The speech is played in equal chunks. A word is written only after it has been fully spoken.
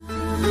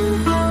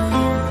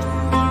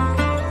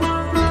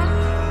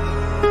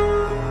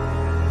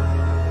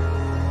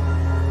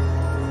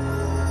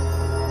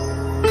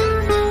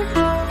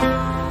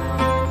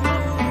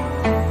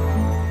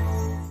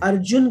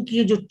अर्जुन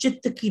की जो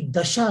चित्त की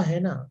दशा है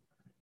ना,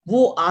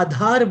 वो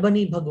आधार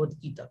बनी भगवत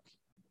गीता की।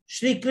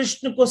 श्री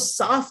कृष्ण को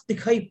साफ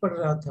दिखाई पड़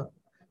रहा था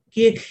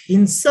कि एक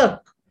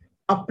हिंसक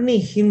अपनी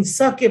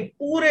हिंसा के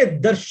पूरे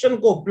दर्शन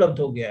को उपलब्ध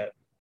हो गया है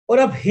और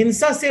अब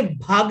हिंसा से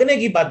भागने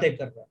की बातें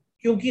कर रहा है,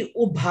 क्योंकि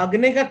वो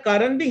भागने का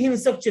कारण भी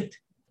हिंसक चित्त।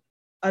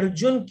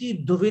 अर्जुन की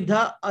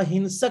दुविधा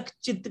अहिंसक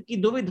चित्त की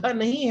दुविधा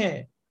नहीं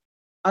है।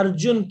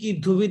 अर्जुन की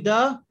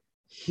दुविधा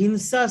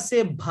हिंसा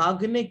से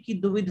भागने की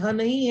दुविधा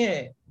नहीं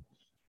है।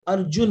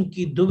 अर्जुन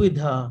की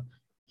दुविधा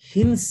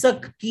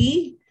हिंसक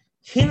की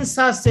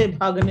हिंसा से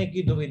भागने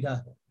की दुविधा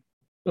है,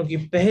 क्योंकि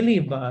पहली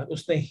बार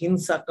उसने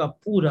हिंसा का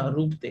पूरा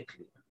रूप देख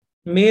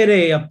लिया।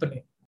 मेरे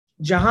अपने,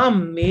 जहां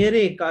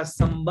मेरे का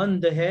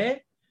संबंध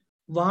है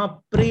वहां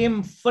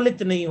प्रेम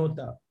फलित नहीं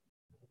होता,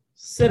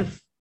 सिर्फ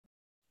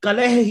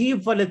कलह ही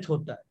फलित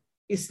होता है।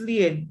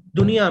 इसलिए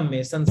दुनिया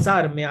में,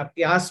 संसार में,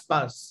 आपके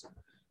आसपास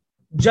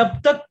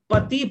जब तक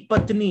पति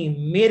पत्नी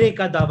मेरे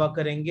का दावा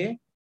करेंगे,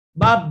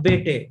 बाप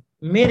बेटे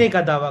मेरे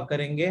का दावा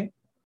करेंगे,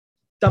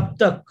 तब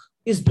तक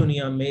इस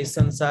दुनिया में, इस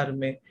संसार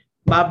में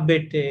बाप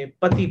बेटे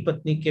पति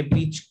पत्नी के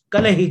बीच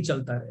कलह ही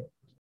चलता रहे,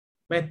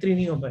 मैत्री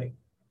नहीं हो पाएगी।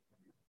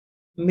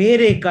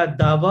 मेरे का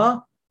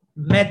दावा,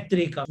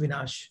 मैत्री का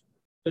विनाश।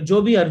 तो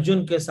जो भी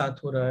अर्जुन के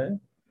साथ हो रहा है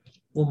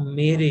वो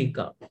मेरे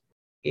का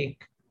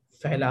एक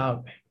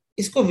फैलाव है।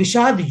 इसको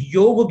विषाद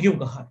योग क्यों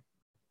कहा है?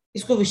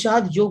 इसको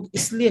विषाद योग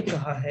इसलिए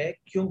कहा है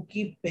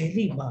क्योंकि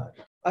पहली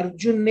बार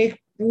अर्जुन ने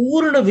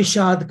पूर्ण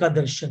विषाद का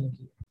दर्शन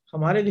किया।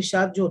 हमारे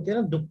विषाद जो होते हैं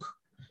ना, दुख,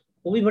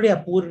 वो भी बड़े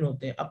अपूर्ण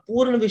होते हैं।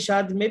 अपूर्ण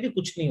विषाद में भी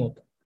कुछ नहीं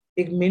होता।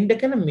 एक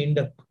मेंढक है ना,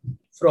 मेंढक,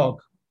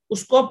 फ्रॉग,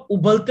 उसको आप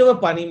उबलते हुए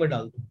पानी में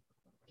डाल दो,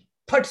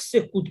 फट से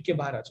कूद के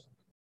बाहर आ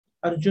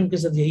जाए। अर्जुन के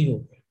साथ यही हो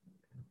गया।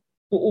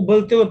 वो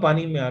उबलते हुए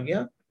पानी में आ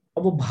गया,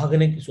 अब वो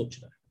भागने की सोच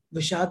रहा है।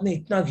 विषाद ने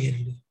इतना घेर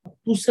लिया।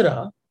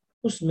 दूसरा,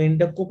 उस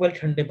मेंढक को पहले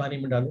ठंडे पानी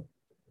में डालो,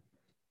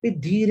 फिर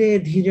धीरे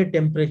धीरे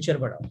टेम्परेचर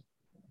बढ़ाओ,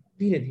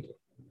 धीरे धीरे।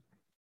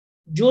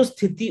 जो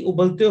स्थिति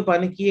उबलते हुए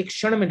पानी की एक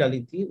क्षण में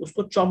डाली थी,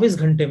 उसको 24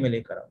 घंटे में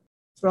लेकर आओ।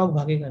 फ्रॉग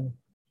भागेगा नहीं।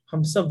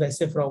 हम सब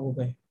वैसे फ्रॉग हो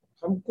गए।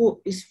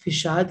 हमको इस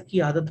विषाद की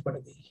आदत पड़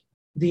गई।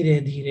 धीरे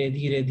धीरे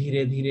धीरे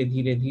धीरे धीरे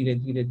धीरे धीरे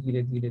धीरे धीरे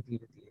धीरे धीरे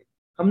धीरे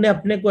हमने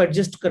अपने को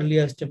एडजस्ट कर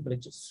लिया इस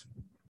टेम्परेचर से।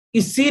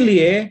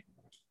 इसीलिए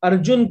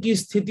अर्जुन की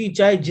स्थिति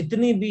चाहे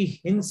जितनी भी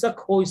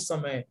हिंसक हो इस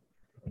समय,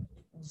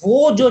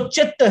 वो जो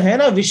चित्त है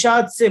ना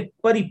विषाद से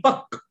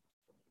परिपक्व,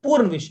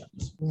 पूर्ण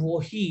विषाद, वो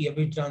ही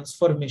अभी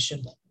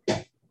ट्रांसफॉर्मेशन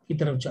की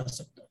तरफ जा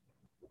सकता है।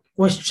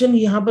 क्वेश्चन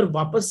यहाँ पर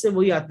वापस से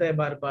वही आता है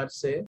बार बार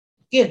से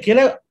कि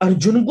अकेला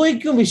अर्जुन को ही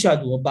क्यों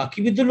विषाद हुआ?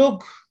 बाकी भी तो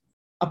लोग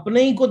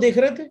अपने ही को देख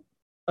रहे थे,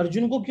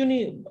 अर्जुन को क्यों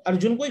नहीं?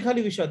 अर्जुन को ही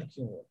खाली विषाद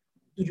क्यों हुआ?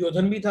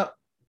 दुर्योधन भी था,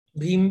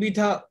 भीम भी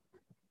था,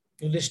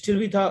 युधिष्ठिर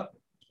भी था,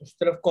 उस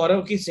तरफ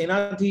कौरव की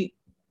सेना थी,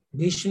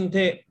 भीष्म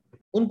थे,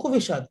 उनको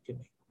विषाद क्यों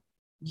नहीं?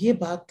 ये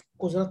बात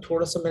को जरा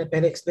थोड़ा सा मैंने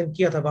पहले एक्सप्लेन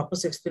किया था,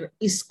 वापस एक्सप्लेन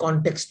इस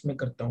कॉन्टेक्स्ट में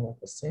करता हूँ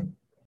वापस से।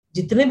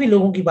 जितने भी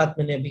लोगों की बात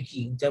मैंने अभी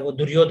की, चाहे वो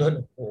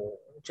दुर्योधन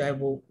हो, चाहे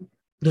वो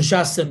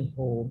दुशासन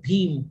हो,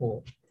 भीम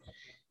हो,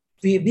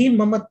 वे भी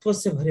ममत्व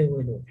से भरे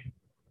हुए लोग हैं।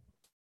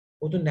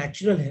 वो तो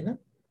नेचुरल है ना,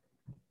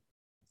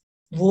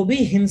 वो भी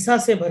हिंसा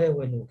से भरे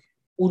हुए लोग हैं।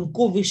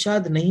 उनको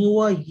विषाद नहीं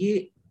हुआ, ये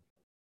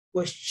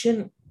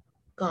क्वेश्चन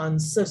का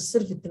आंसर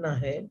सिर्फ इतना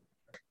है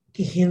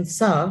कि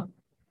हिंसा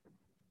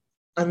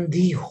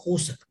अंधी हो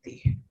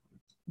सकती है,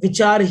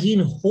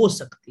 विचारहीन हो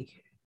सकती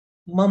है,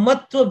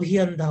 ममत्व भी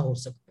अंधा हो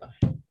सकता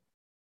है,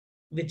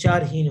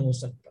 विचारहीन हो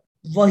सकता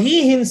है। वही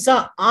हिंसा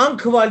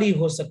आंख वाली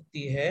हो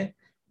सकती है,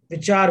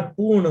 विचार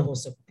पूर्ण हो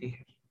सकती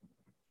है।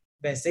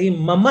 वैसे ही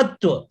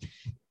ममत्व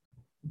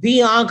भी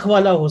आंख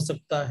वाला हो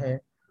सकता है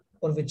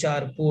और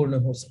विचार पूर्ण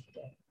हो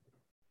सकता है।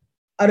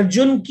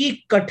 अर्जुन की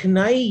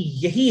कठिनाई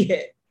यही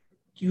है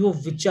कि वो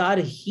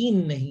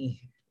विचारहीन नहीं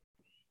है,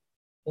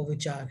 वो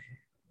विचार है,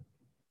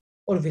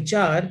 और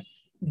विचार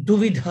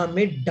दुविधा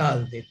में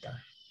डाल देता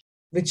है।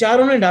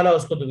 विचारों ने डाला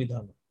उसको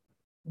दुविधा में।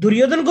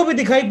 दुर्योधन को भी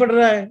दिखाई पड़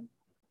रहा है,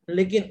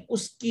 लेकिन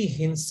उसकी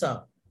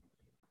हिंसा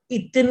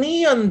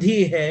इतनी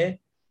अंधी है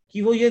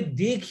कि वो ये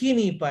देख ही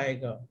नहीं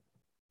पाएगा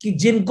कि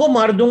जिनको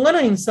मार दूंगा ना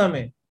हिंसा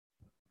में,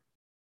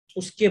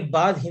 उसके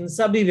बाद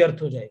हिंसा भी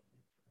व्यर्थ हो जाएगी।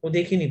 वो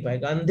देख ही नहीं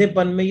पाएगा,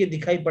 अंधेपन में ये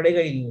दिखाई पड़ेगा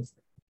ही नहीं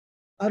उसको।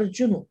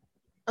 अर्जुन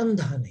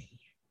अंधा नहीं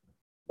है,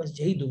 बस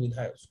यही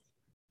दुविधा है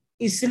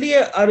उसको। इसलिए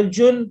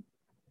अर्जुन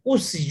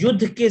उस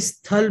युद्ध के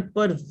स्थल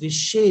पर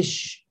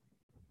विशेष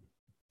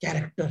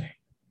कैरेक्टर है।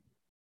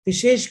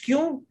 विशेष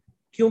क्यों?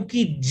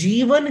 क्योंकि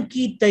जीवन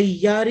की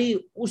तैयारी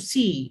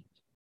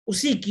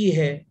उसी की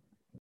है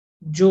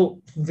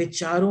जो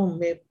विचारों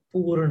में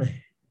पूर्ण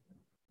है।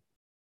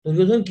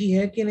 दुर्योधन की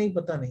है कि नहीं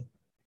पता नहीं।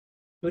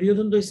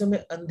 दुर्योधन तो इस समय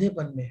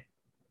अंधेपन में है,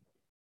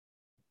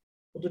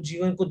 वो तो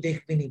जीवन को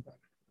देख भी नहीं पा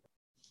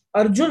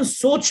रहा। अर्जुन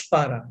सोच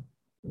पा रहा,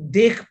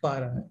 देख पा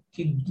रहा है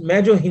कि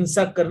मैं जो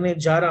हिंसा करने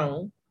जा रहा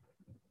हूं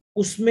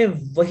उसमें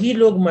वही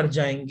लोग मर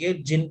जाएंगे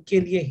जिनके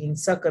लिए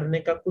हिंसा करने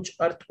का कुछ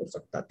अर्थ हो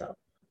सकता था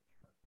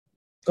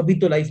कभी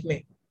तो लाइफ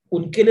में।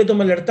 उनके लिए तो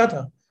मैं लड़ता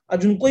था,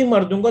 आज उनको ही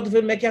मार दूंगा तो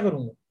फिर मैं क्या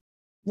करूंगा?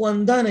 वो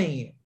अंधा नहीं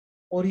है,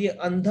 और ये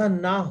अंधा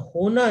ना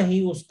होना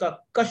ही उसका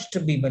कष्ट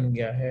भी बन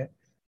गया है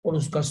और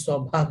उसका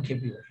सौभाग्य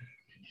भी हो गया।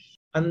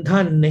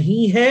 अंधा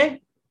नहीं है,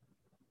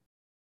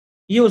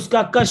 ये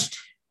उसका कष्ट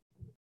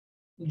है,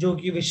 जो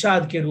कि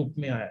विषाद के रूप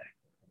में आया है।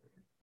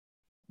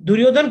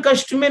 दुर्योधन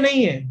कष्ट में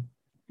नहीं है।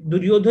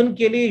 दुर्योधन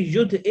के लिए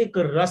युद्ध एक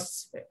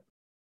रस है,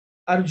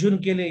 अर्जुन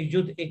के लिए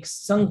युद्ध एक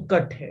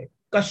संकट है,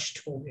 कष्ट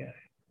हो गया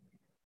है,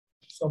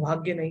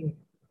 सौभाग्य नहीं है।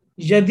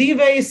 यदि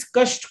वह इस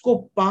कष्ट को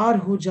पार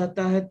हो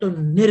जाता है तो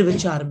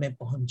निर्विचार में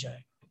पहुंच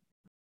जाए,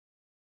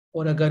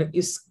 और अगर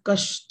इस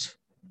कष्ट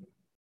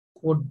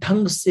को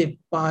ढंग से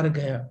पार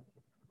गया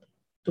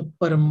तो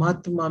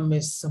परमात्मा में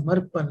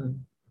समर्पण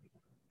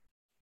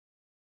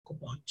को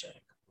पहुंच जाएगा।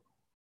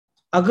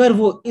 अगर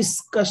वो इस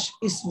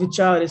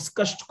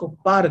कष्ट को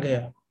पार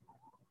गया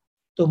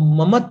तो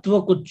ममत्व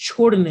को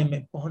छोड़ने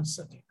में पहुंच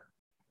सकेगा।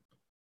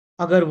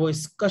 अगर वो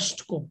इस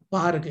कष्ट को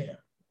पार गया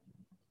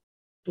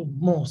तो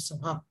मोह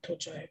समाप्त हो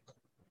जाएगा,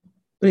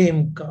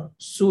 प्रेम का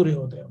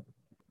सूर्योदय।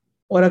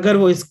 और अगर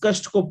वो इस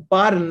कष्ट को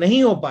पार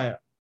नहीं हो पाया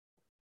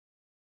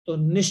तो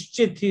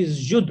निश्चित ही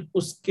युद्ध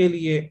उसके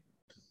लिए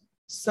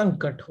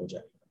संकट हो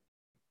जाएगा।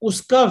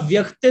 उसका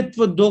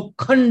व्यक्तित्व दो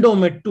खंडों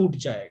में टूट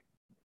जाएगा,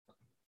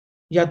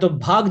 या तो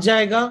भाग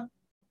जाएगा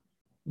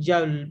या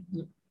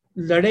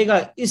लड़ेगा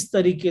इस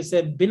तरीके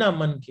से बिना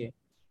मन के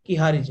कि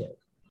हारी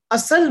जाएगा।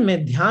 असल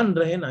में ध्यान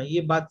रहे ना,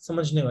 ये बात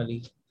समझने वाली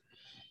है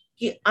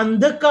कि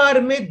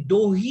अंधकार में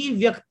दो ही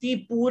व्यक्ति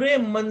पूरे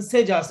मन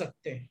से जा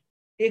सकते हैं।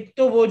 एक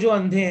तो वो जो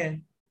अंधे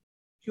हैं,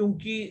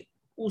 क्योंकि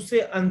उसे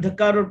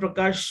अंधकार और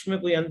प्रकाश में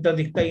कोई अंतर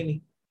दिखता ही नहीं,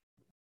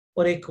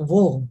 और एक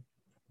वो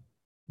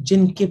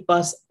जिनके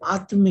पास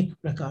आत्मिक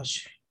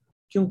प्रकाश है,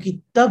 क्योंकि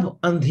तब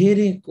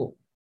अंधेरे को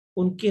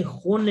उनके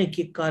होने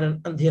के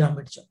कारण अंधेरा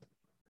मिट जाता।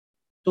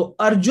 तो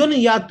अर्जुन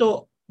या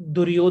तो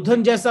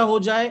दुर्योधन जैसा हो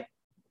जाए,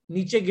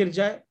 नीचे गिर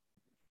जाए,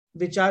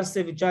 विचार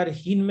से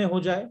विचारहीन में हो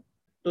जाए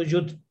तो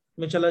युद्ध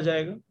में चला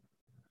जाएगा,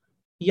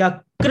 या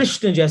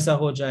कृष्ण जैसा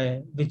हो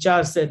जाए,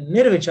 विचार से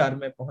निर्विचार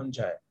में पहुंच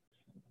जाए,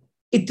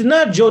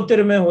 इतना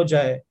ज्योतिर्मय हो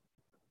जाए,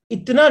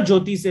 इतना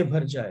ज्योति से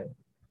भर जाए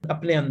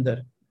अपने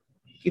अंदर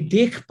कि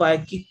देख पाए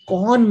कि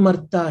कौन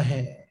मरता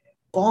है,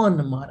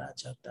 कौन मारा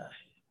जाता है,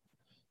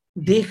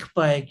 देख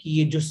पाए कि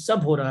ये जो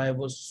सब हो रहा है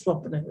वो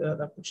स्वप्न है,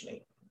 ज्यादा कुछ नहीं।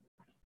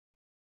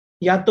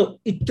 या तो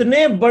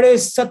इतने बड़े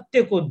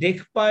सत्य को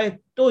देख पाए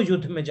तो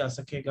युद्ध में जा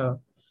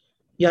सकेगा,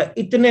 या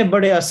इतने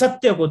बड़े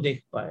असत्य को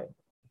देख पाए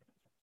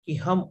कि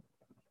हम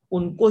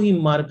उनको ही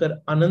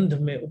मारकर आनंद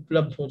में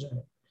उपलब्ध हो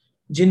जाए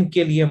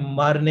जिनके लिए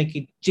मारने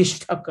की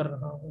चेष्टा कर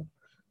रहा हूं।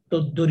 तो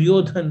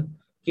दुर्योधन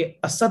के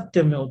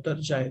असत्य में उतर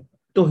जाए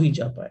तो ही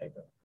जा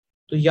पाएगा।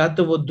 तो या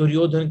तो वो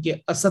दुर्योधन के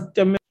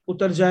असत्य में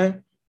उतर जाए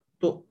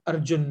तो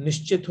अर्जुन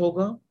निश्चित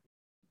होगा,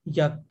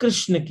 या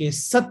कृष्ण के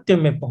सत्य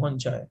में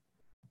पहुंच जाए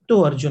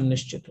तो अर्जुन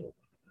निश्चित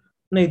होगा।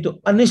 नहीं तो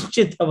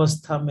अनिश्चित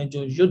अवस्था में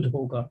जो युद्ध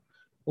होगा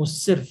वो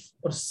सिर्फ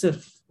और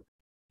सिर्फ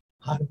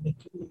हारने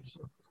के लिए।